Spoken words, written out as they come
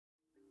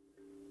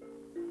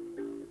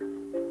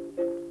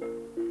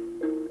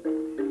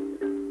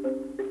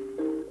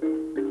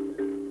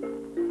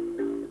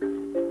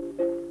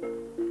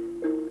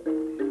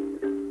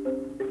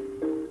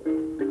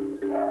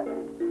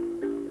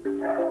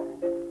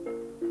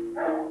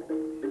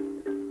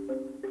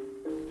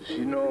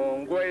Zvino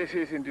nguva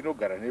yese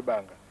ndinogara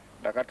nebanga,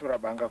 ndakatora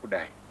banga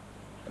kudai.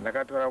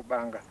 Ndakatora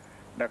banga,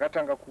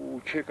 ndakatanga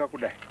kucheka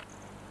kudai.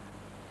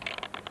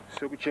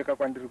 Sekucheka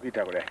kwandiri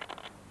kuita kudai.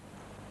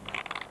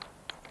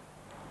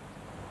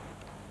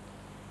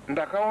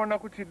 Ndakaona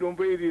kuti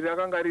dombo iri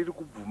rakanga riri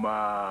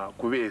kubvuma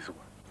kuvezwa.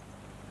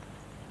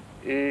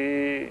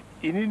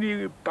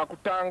 Inini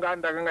pakutanga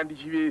ndakanga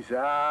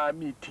ndichiveza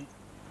miti.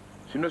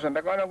 Zvino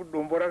zvandakaona kuti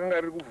dombo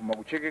rakanga riri kubvuma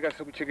kuchekeka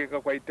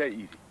sekuchekeka kwaita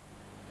iri.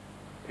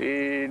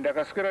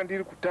 Ndakaswera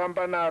ndiri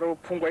kutamba naro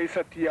pfungwa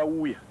isati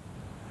yauya.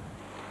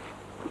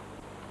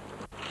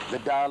 The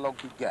dialogue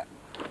began.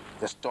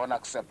 The stone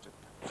accepted.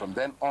 From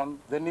then on,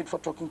 the need for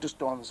talking to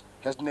stones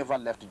has never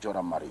left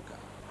Joram Mariga.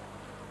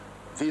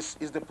 This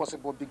is the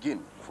possible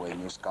beginning for a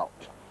new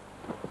sculpture.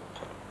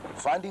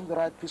 Finding the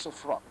right piece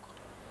of rock,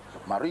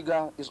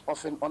 Mariga is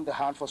often on the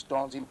hunt for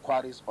stones in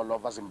quarries all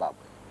over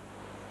Zimbabwe.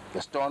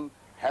 The stone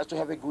has to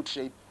have a good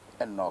shape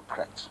and no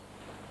cracks.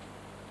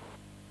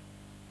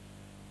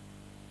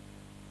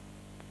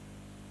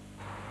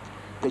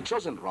 The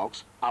chosen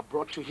rocks are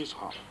brought to his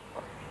home.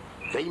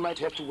 They might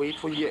have to wait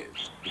for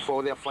years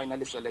before they are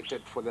finally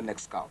selected for the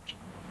next sculpture.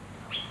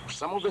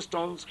 Some of the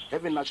stones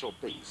have a natural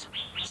base,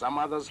 some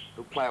others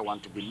require one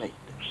to be made.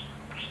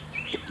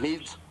 It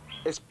needs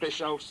a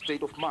special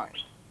state of mind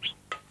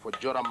for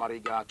Joram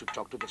Mariga to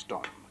talk to the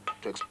stone,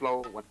 to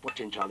explore what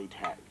potential it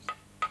has.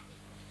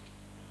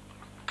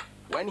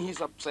 When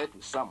he's upset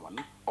with someone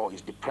or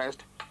is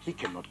depressed, he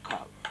cannot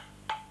carve.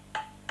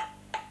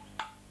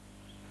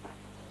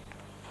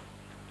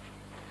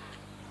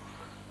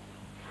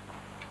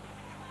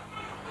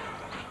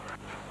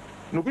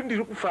 Nokuti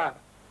ndiri kufara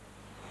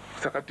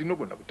saka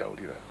tinogona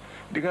kutaurira.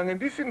 Ndikange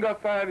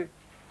ndisingafari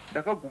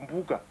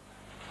ndakagumbuka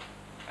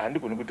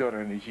handigoni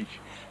kutaurira nechichi.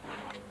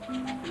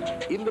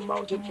 In the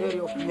mountain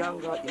area of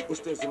Nyanga in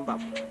eastern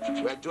Zimbabwe,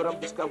 where Joram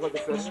discovered the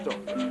first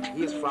stone,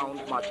 he has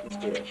found much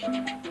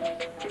inspiration.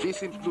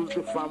 This includes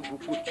the farm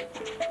Vukutu,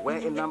 where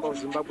a number of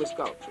Zimbabwe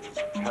sculptors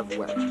have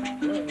worked.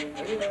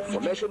 The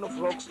formation of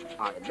rocks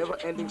are a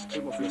never-ending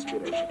stream of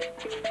inspiration.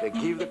 They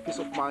give the peace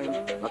of mind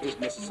that is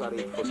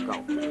necessary for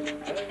sculpting.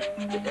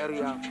 The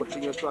area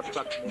continues to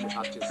attract many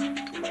artists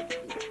who like it.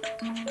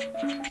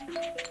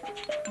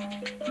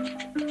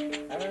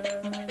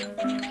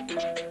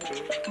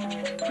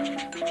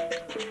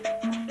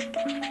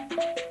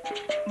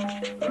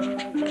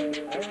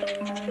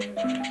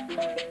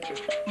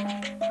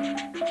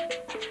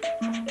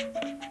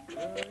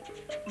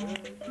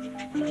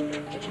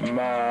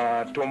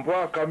 Matombo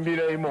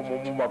akamira imomo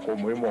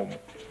mumakomo imomo.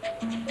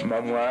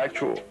 Mamwe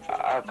acho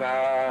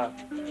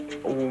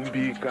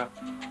akaumbika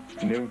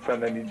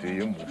nemifananidzo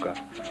yemhuka,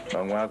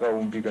 mamwe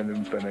akaumbika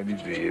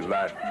nemifananidzo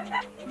yevanhu.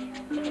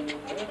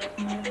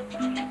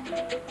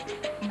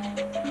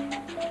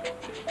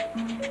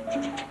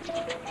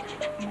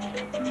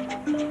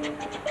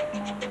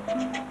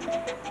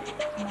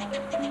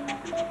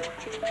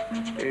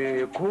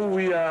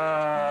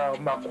 Kuuya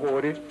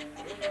makore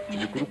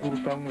zvikuru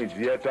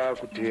pamwedzi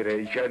yatakuteera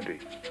ichando,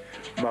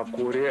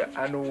 makore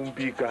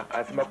anoumbika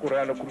asi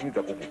makore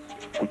anokurumidza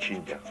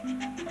kuchinja.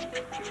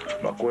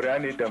 Makore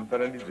anoita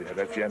mifananidzo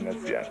yakasiyana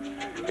siyana.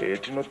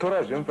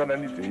 Tinotora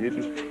mifananidzo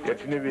yedu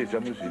yatineveza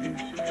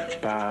muzvirizi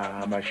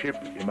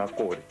pamashepu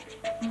emakore.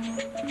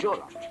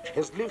 Joram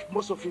has lived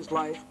most of his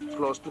life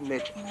close to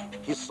nature,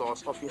 his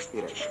source of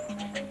inspiration,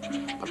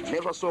 but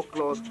never so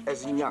close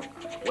as in Nyanga,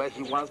 where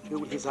he once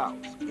built his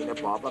house in a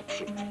baobab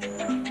tree.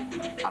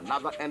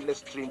 Another endless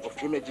stream of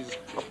images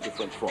of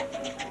different forms.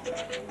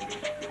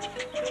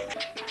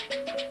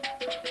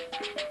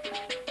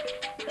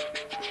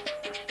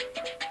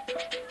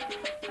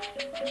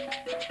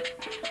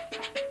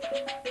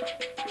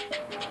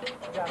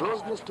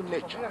 Closeness to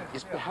nature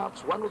is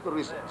perhaps one of the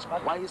reasons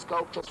why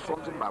sculptures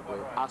from Zimbabwe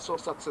are so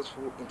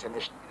successful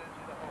internationally.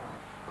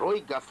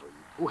 Roy Guthrie,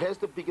 who has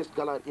the biggest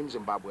gallery in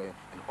Zimbabwe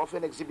and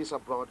often exhibits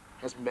abroad,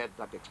 has made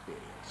that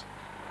experience.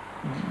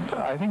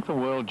 I think the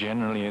world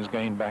generally is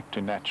going back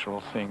to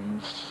natural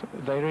things.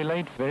 They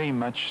relate very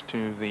much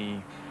to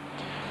the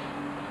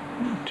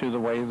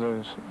way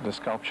the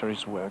sculpture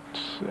is worked.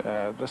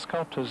 The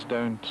sculptors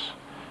don't,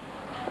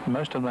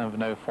 most of them have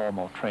no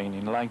formal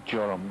training. Like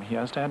Joram, he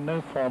has had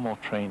no formal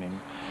training.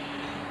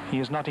 He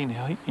is not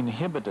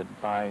inhibited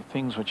by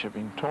things which have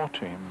been taught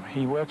to him.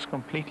 He works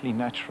completely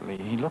naturally.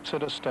 He looks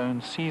at a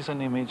stone, sees an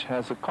image,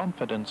 has the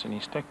confidence in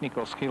his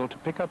technical skill to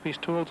pick up his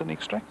tools and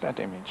extract that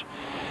image.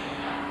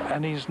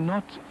 And he's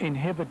not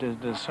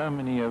inhibited, as so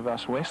many of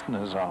us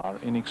Westerners are,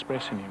 in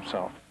expressing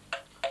himself.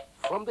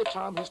 From the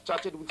time he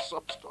started with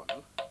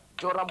soapstone,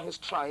 Joram has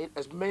tried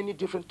as many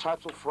different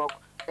types of rock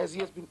as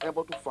he has been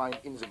able to find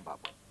in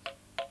Zimbabwe.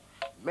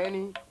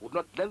 Many would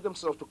not lend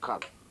themselves to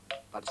carving,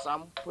 but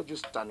some produce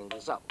stunning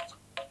results.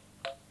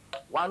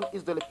 One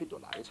is the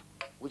lepidolite,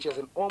 which has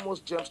an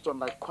almost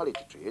gemstone-like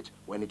quality to it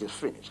when it is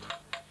finished.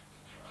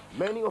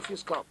 Many of his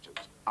sculptures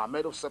are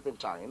made of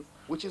serpentine,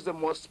 which is the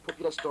most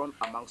popular stone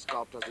among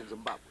sculptors in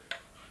Zimbabwe.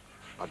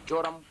 But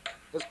Joram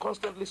has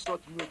constantly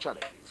sought new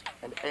challenges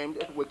and aimed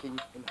at working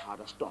in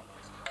harder stones.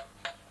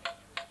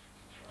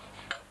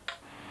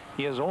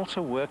 He has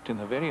also worked in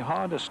the very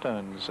harder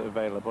stones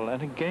available,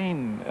 and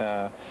again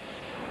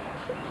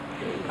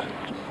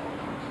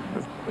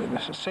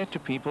said to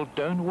people,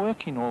 don't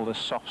work in all this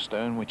soft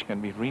stone which can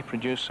be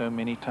reproduced so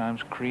many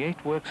times. Create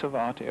works of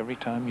art every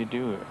time you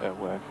do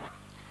work.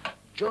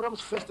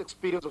 Joram's first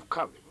experience of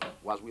carving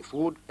was with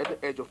wood at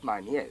the age of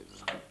 9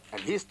 years,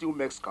 and he still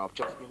makes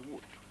sculptures in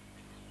wood.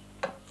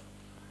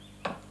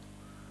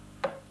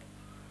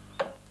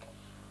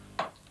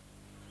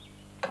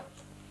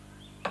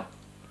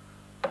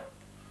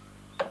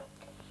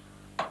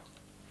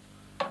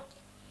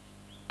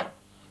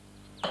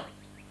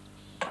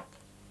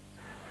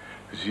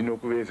 Zvino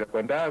kuveza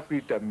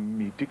kwandaakuita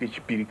miti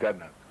kechipiri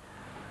kanaka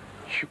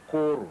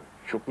chikoro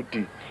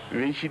chokuti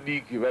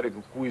vechidiki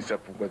varege kuisa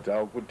pfungwa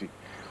dzavo kuti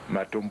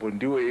matombo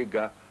ndiwo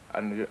ega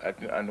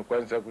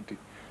anokwanisa kuti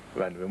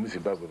vanhu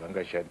vemuZimbabwe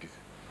vangashandisa.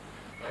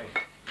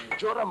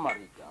 Joram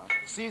Mariga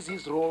sees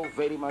his role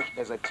very much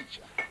as a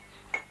teacher.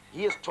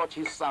 He has taught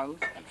his sons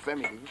and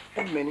family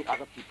and many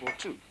other people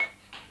too.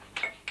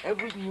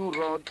 Every new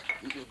road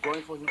he is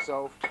going for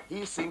himself,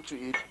 he is seeing to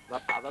it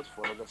that others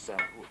follow the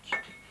same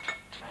route.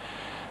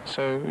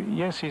 So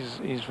yes,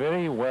 he's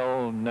very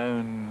well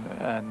known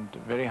and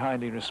very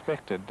highly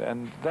respected,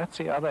 and that's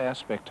the other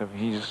aspect of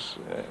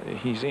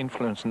his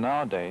influence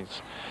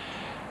nowadays,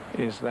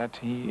 is that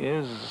he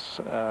is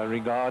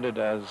regarded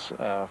as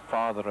a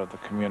father of the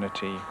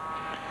community.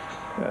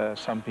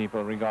 Some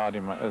people regard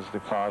him as the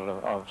father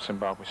of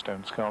Zimbabwe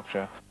stone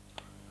sculpture.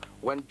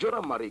 When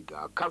Joram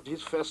Mariga carved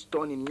his first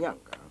stone in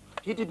Nyanga,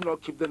 he did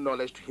not keep the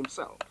knowledge to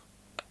himself.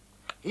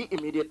 He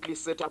immediately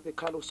set up a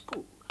kind of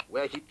school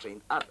where he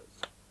trained others.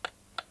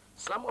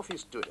 Some of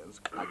his students,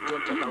 like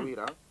John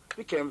Takawira,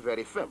 became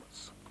very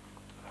famous.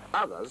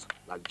 Others,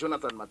 like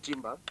Jonathan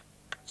Matimba,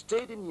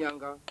 stayed in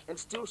Nyanga and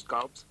still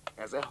sculpts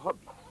as a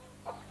hobby.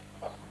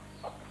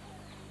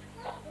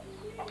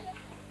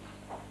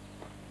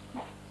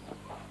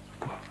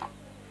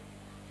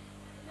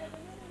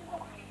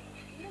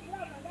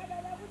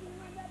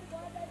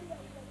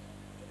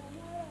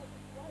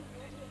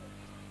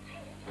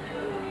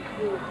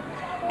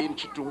 In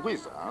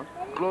Chitungwiza,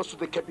 close to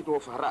the capital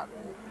of Harare,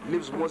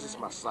 lives Moses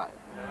Masai,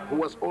 who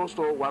was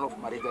also one of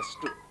Mariga's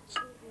students.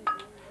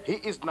 He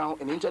is now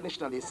an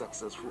internationally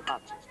successful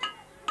artist.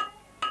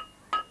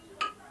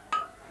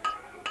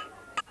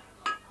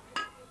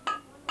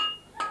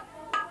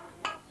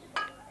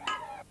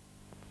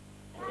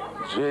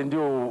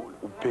 Ndio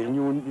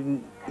upenyu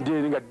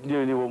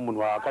ndiwo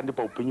munhu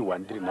akandipa upenyu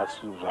hwandiri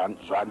nhasi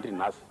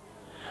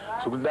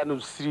sokuti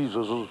danosiri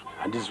izvozvo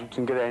handisi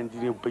kuti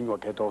ndingeraendire upenyu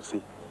hwakaita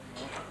sei.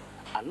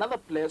 Another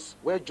place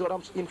where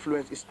Joram's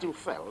influence is still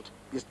felt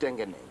is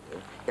Tengenenge,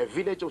 a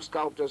village of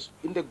sculptors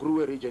in the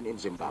Gruwe region in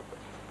Zimbabwe.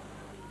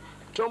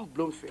 Tom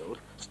Bloomfield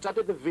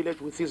started the village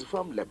with his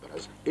farm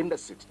laborers in the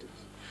 60s.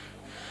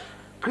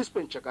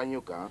 Crispin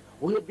Chakanyuka,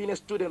 who had been a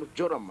student of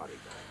Joram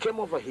Mariga, came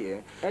over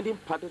here and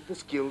imparted the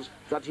skills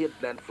that he had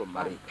learned from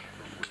Mariga.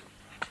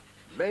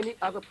 Many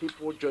other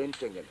people joined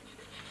Tengenenge,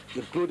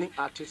 including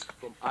artists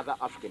from other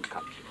African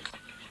countries.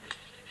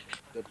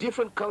 The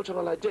different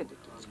cultural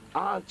identities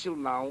are until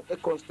now a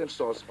constant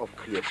source of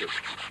creativity.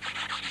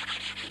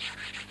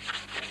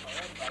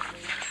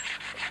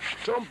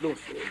 Tom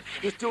Bloomfield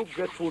is still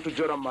grateful to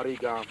Joram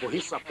Mariga for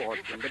his support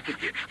in the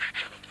beginning.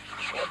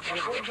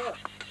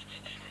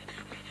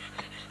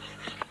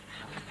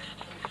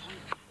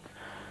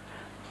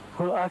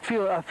 Well, I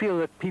feel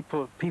that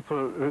people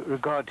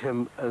regard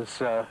him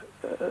as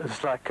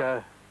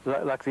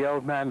like the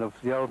old man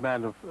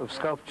of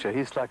sculpture.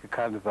 He's like a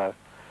kind of a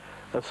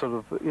sort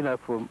of, you know,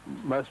 for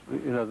most,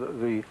 you know,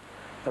 the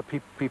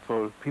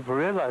people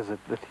realize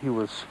that he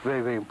was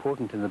very, very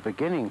important in the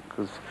beginning,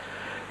 because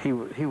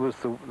he was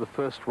the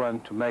first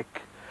one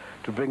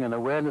to bring an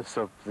awareness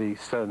of the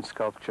stone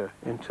sculpture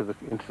into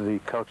the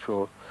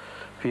cultural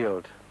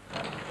field.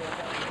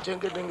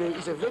 Tengenenge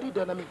is a very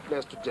dynamic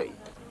place today,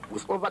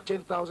 with over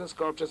 10,000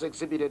 sculptures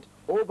exhibited,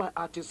 all by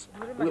artists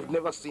we have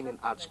never seen in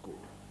art school.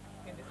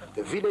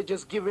 The village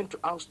is given to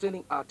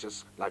outstanding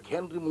artists like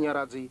Henry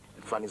Munyaradzi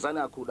and Fanizane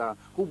Akuda,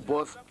 who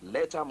both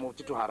later moved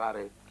to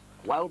Harare,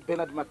 while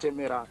Bernard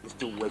Matemera is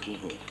still working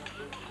here.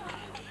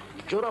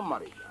 Joram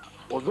Mariga,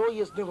 although he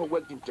has never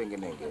worked in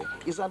Tengenenge,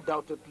 is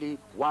undoubtedly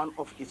one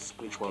of its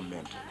spiritual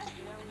mentors.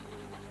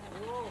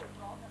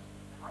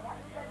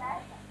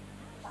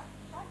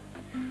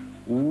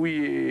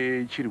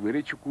 Uye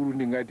chirwere chikuru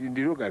ndingati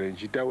ndinogara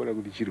ndichitaura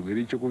kuti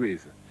chirwere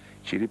chokuveza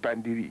chiri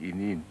pandiri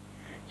inini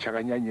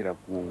chakanyanyira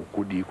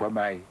kudi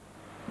kwamai,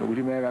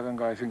 nokuti mai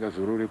vakanga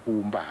vasingazorore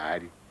kuumba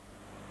hari.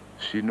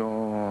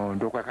 Zvino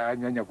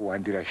ndokwakanyanya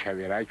kuwandira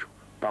shave racho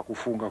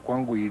pakufunga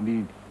kwangu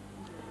inini.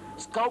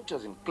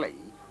 Sculptures in clay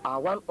are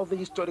one of the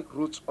historic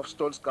roots of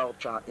stone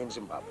sculpture in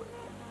Zimbabwe.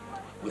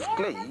 With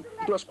clay,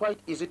 it was quite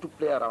easy to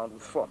play around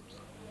with forms,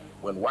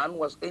 when one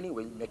was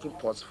anyway making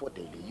pots for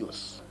daily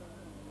use.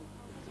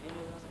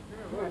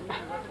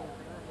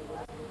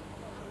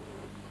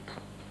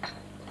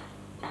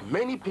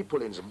 Many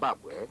people in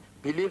Zimbabwe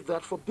believe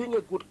that for being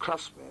a good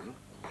craftsman,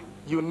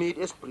 you need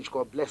a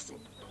spiritual blessing.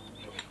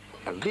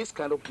 And this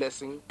kind of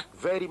blessing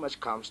very much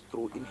comes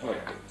through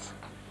inheritance.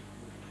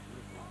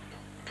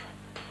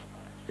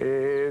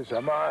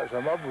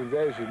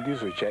 Zvamabvunza izvi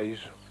ndizvo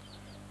chaizvo.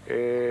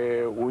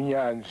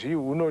 Unyanzvi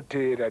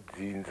hunoteera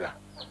dzinza.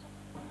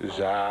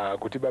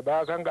 Kuti baba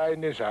akanga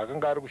aine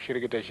zvaakanga ari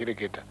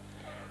kushereketa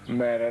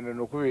maererano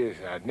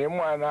nokuveza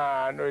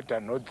nemwana anoita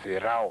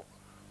nhodzerawo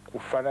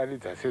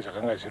kufananidza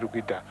sezvakanga zviri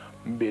kuita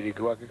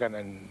mubereki wake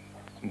kana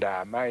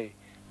ndaamai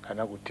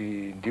kana kuti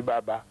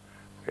ndibaba,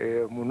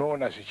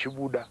 munoona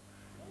zvichibuda.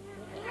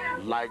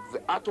 Like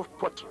the art of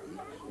pottery,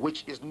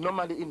 which is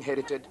normally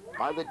inherited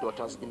by the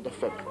daughters in the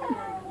family.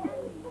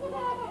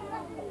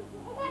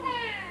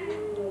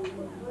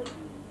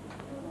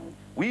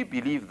 We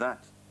believe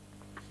that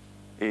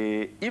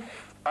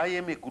if I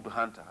am a good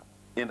hunter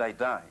and I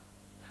die,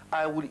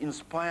 I will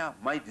inspire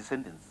my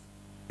descendants,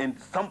 and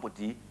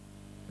somebody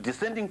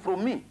descending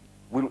from me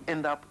will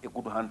end up a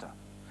good hunter.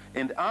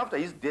 And after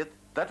his death,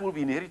 that will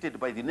be inherited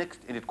by the next,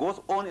 and it goes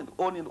on and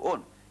on and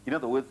on. In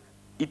other words,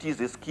 it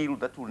is a skill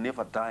that will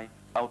never die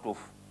out of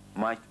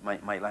my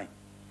line.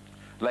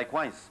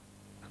 Likewise,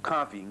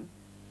 carving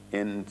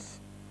and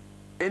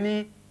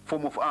any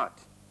form of art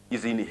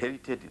is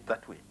inherited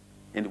that way,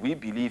 and we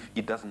believe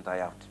it doesn't die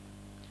out.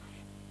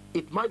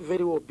 It might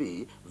very well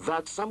be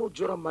that some of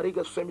Joram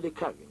Mariga's family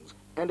carvings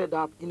ended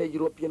up in a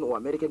European or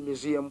American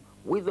museum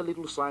with a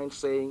little sign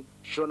saying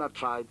Shona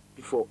tribe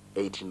before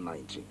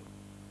 1819.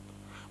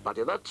 But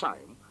at that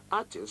time,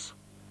 artists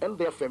and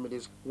their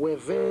families were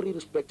very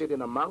respected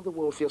and among the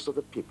wealthiest of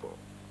the people.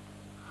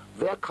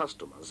 Their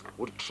customers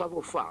would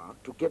travel far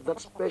to get that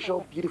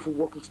special, beautiful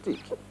walking stick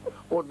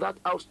or that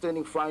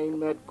outstanding fine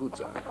made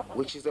gudza,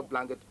 which is a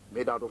blanket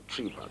made out of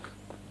tree bark.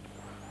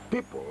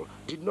 People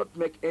did not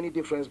make any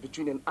difference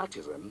between an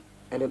artisan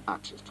and an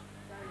artist.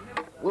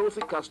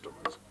 Wealthy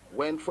customers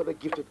went for the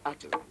gifted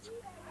artisans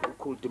who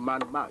could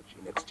demand much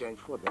in exchange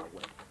for their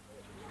work.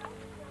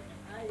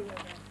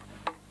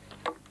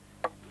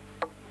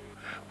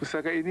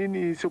 Kusaka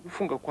inini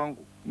sekufunga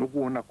kwangu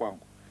nokuona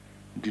kwangu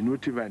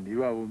ndinoti vanhu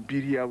ivavo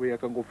mbiri yavo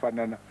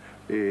yakangofanana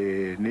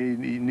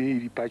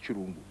neiri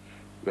pachirungu.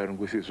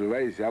 Varungu sezvo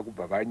vaiziva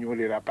kubva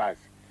vanyorera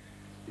pasi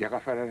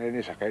yakafanana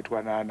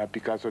nezvakaitwa naana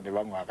Picasso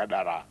nevamwe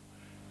vakadaro.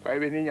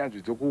 Vaive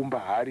nenyanzvi dzokuumba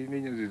hari,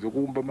 nenyanzvi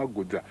dzokuumba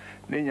magudza,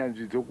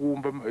 nenyanzvi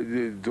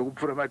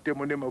dzokupfura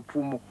matemo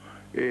nemapfumo,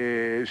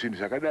 zvinhu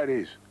zvakadaro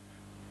izvo.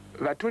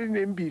 Vatori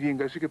nembiri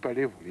ingasvike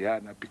palevhuru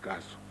yaana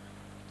Picasso.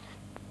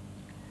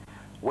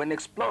 When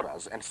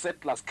explorers and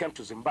settlers came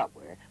to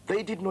Zimbabwe,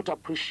 they did not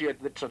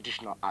appreciate the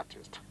traditional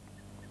artist.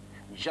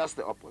 Just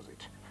the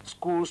opposite.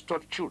 Schools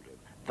taught children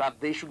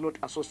that they should not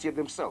associate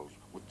themselves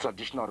with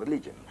traditional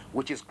religion,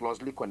 which is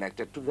closely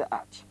connected to the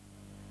arts.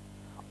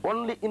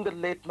 Only in the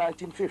late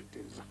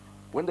 1950s,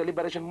 when the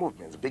liberation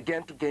movements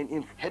began to gain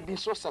influence, had been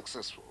so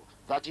successful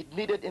that it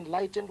needed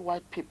enlightened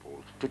white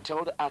people to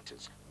tell the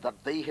artists that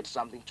they had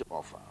something to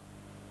offer.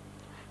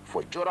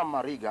 For Joram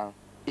Mariga,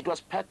 it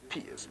was Pat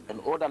Pierce, an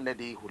older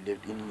lady who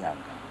lived in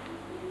Nyanga.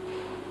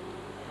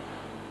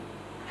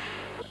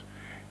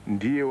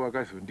 Ndiye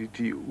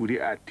wakazonditi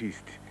uri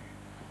artist.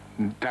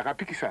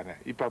 Takapikisana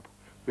ipapo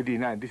kuti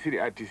ina handisiri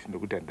artist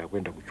nokuti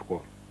handakwenda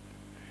kuchikoro.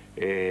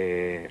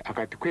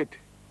 Akati kwete.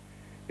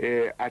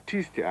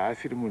 Artist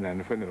haasiri munhu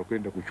anofanira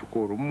kuenda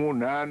kuchikoro.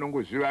 Munhu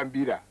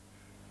anongozvivambira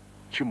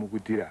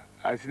chimukutira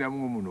asina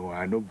mumwe munhu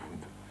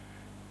waanobvunza.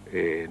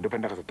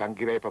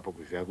 Ndopandakazotangira ipapo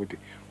kuziva kuti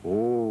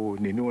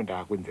neniwo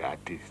ndaakunzi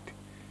artist.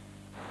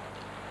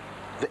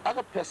 The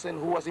other person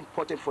who was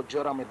important for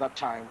Joram at that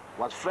time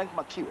was Frank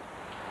McEwen,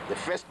 the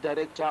first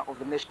director of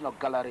the National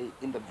Gallery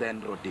in the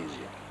then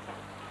Rhodesia.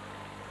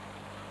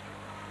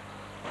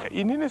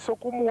 Inini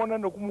sokumuona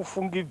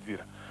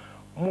nokumufungidzira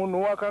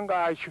munhu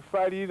wakanga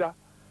achifarira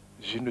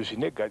zvinhu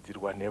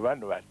zvinegadzirwa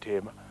nevanhu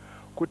vatema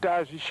kuti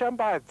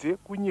azvishambadze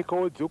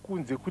kunyikawo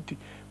dzokunze kuti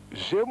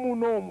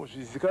zvemunomu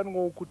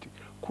zvizikanwawo kuti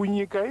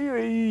kunyika iyo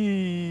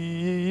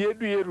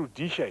yedu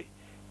yeRhodesia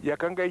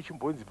yakanga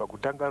ichimbonzi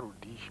pakutanga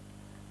Rhodesia.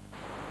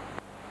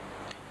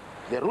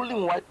 The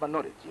ruling white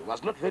minority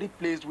was not very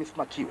pleased with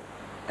McEwen,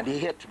 and he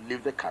had to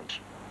leave the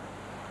country.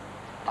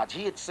 But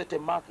he had set a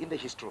mark in the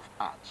history of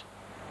art.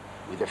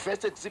 With the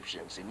first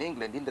exhibitions in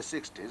England in the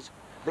 60s,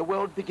 the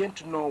world began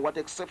to know what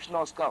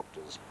exceptional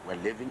sculptors were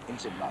living in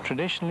Zimbabwe.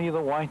 Traditionally,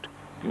 the white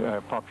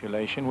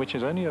population, which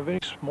is only a very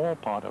small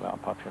part of our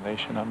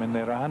population. I mean,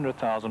 there are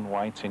 100,000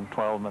 whites in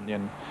 12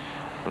 million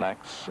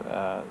blacks.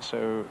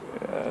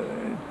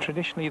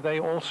 Traditionally, they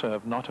also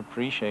have not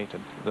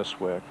appreciated this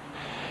work.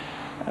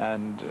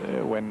 And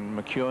when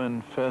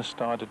McEwen first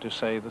started to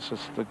say this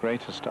is the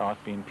greatest art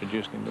being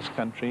produced in this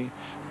country,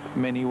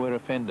 many were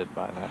offended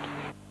by that.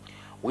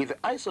 With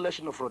the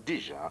isolation of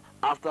Rhodesia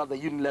after the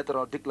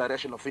unilateral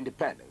declaration of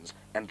independence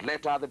and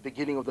later the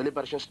beginning of the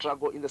liberation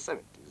struggle in the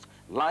 70s,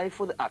 life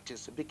for the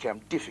artists became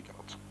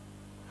difficult.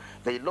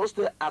 They lost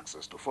their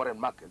access to foreign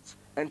markets,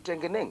 and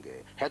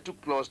Tengenenge had to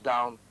close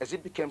down as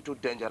it became too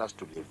dangerous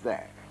to live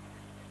there.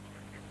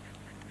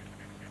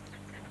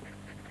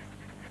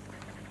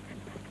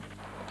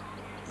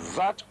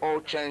 That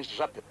all changed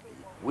rapidly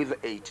with the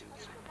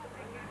 80s.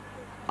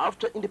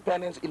 After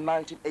independence in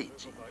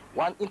 1980,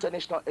 one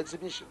international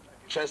exhibition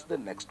chased the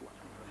next one.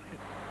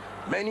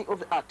 Many of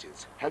the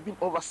artists have been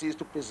overseas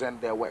to present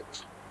their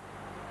works.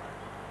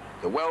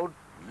 The world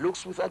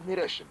looks with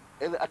admiration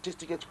at the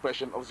artistic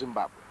expression of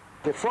Zimbabwe.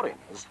 The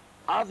foreigners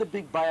are the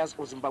big buyers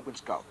of Zimbabwean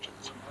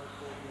sculptures.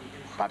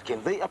 But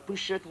can they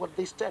appreciate what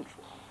they stand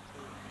for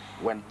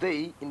when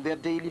they, in their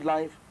daily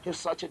life, have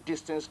such a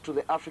distance to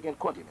the African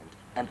continent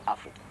and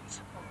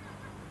Africans?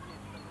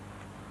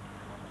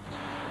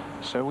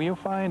 So you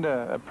find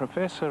a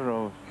professor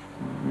of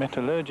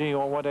metallurgy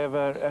or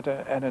whatever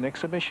at an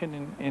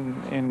exhibition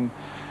in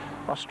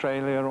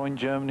Australia or in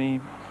Germany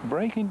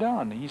breaking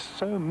down. He's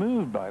so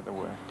moved by the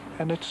work,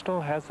 and it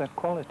still has that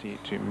quality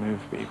to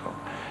move people.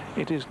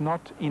 It is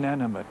not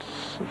inanimate.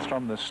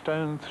 From the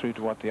stone through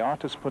to what the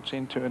artist puts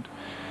into it,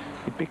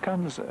 it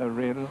becomes a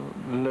real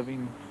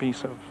living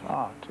piece of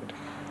art.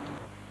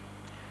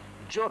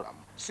 Joram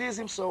sees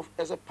himself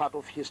as a part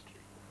of history.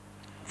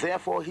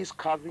 Therefore, he's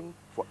carving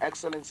for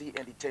excellency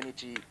and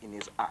eternity in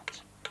his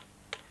art.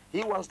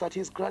 He wants that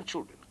his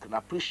grandchildren can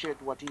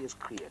appreciate what he has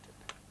created.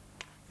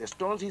 The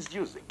stones he's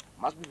using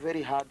must be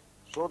very hard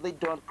so they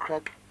don't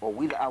crack or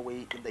wither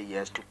away in the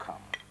years to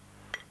come.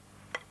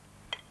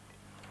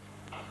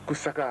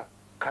 Kusaka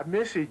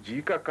kameseji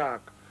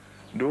ikakaka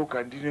ndo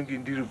kandinenge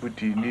ndiri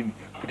kuti inini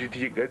kuti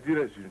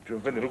tichigadzira zvinhu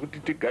tinofanira kuti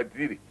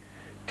tigadzire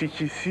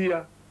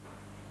tichisiya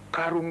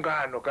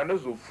karungano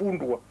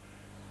kanozofundwa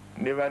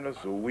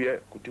nevanozouya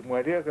kuti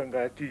Mwari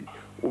akanga ati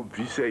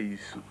ubvisa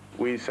isu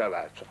uisa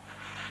vatsva.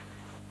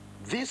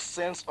 This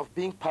sense of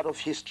being part of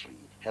history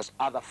has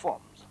other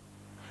forms.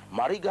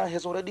 Mariga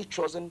has already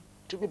chosen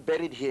to be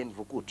buried here in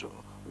Vukuto,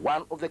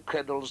 one of the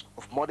cradles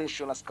of modern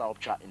Shona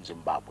sculpture in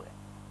Zimbabwe.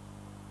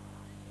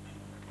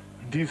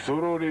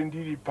 Ndizorore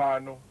ndiri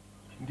pano,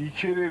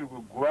 ndichererwe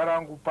guva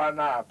rangu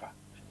panapa,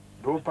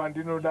 ndo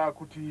pandinoda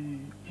kuti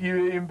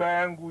ive imba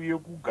yangu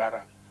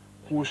yekugara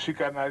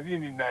kusvika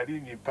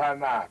narini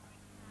panapa.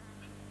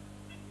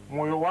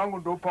 Mwoyo wangu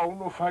ndo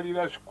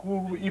paunofarira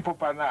zvikuru ipo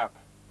panapa.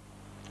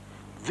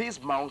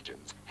 These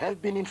mountains have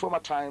been in former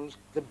times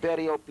the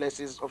burial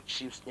places of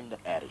chiefs in the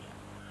area.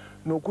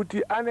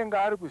 Nokuti anenge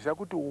ari kuziva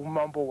kuti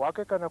umambo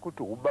hwake kana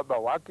kuti ubaba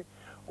hwake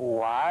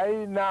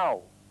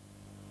hwainawo.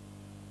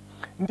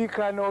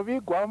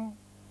 Ndikanovigwa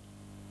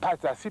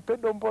pazasi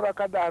pedombo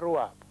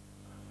rakadaro apo,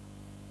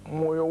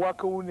 mwoyo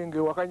wake unenge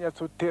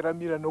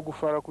wakanyatsoteramira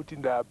nokufara kuti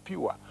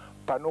ndapiwa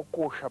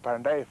panokosha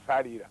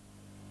pandaifarira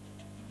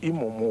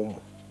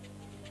imomomo.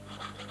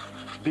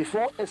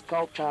 Before a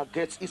sculpture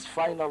gets its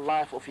final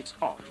life of its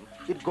own,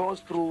 it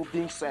goes through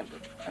being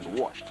sanded and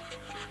washed.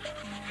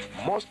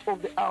 Most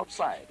of the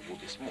outside will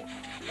be smooth.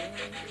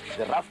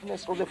 The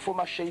roughness of the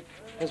former shape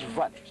has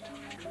vanished.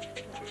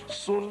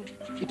 Soon,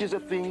 it is a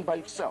thing by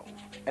itself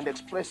and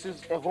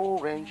expresses a whole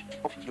range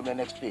of human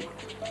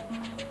experience.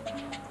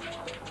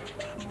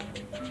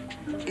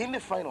 In the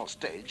final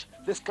stage,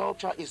 the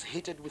sculpture is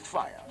heated with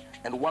fire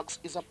and wax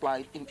is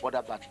applied in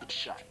order that it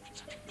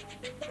shines.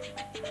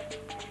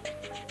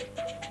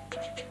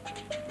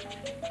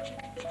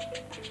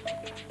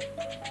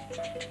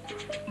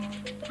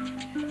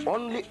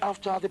 Only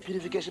after the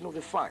purification of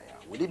the fire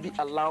will it be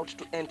allowed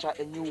to enter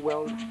a new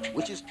world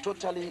which is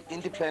totally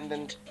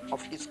independent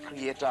of its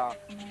creator,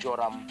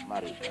 Joram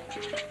Mariga.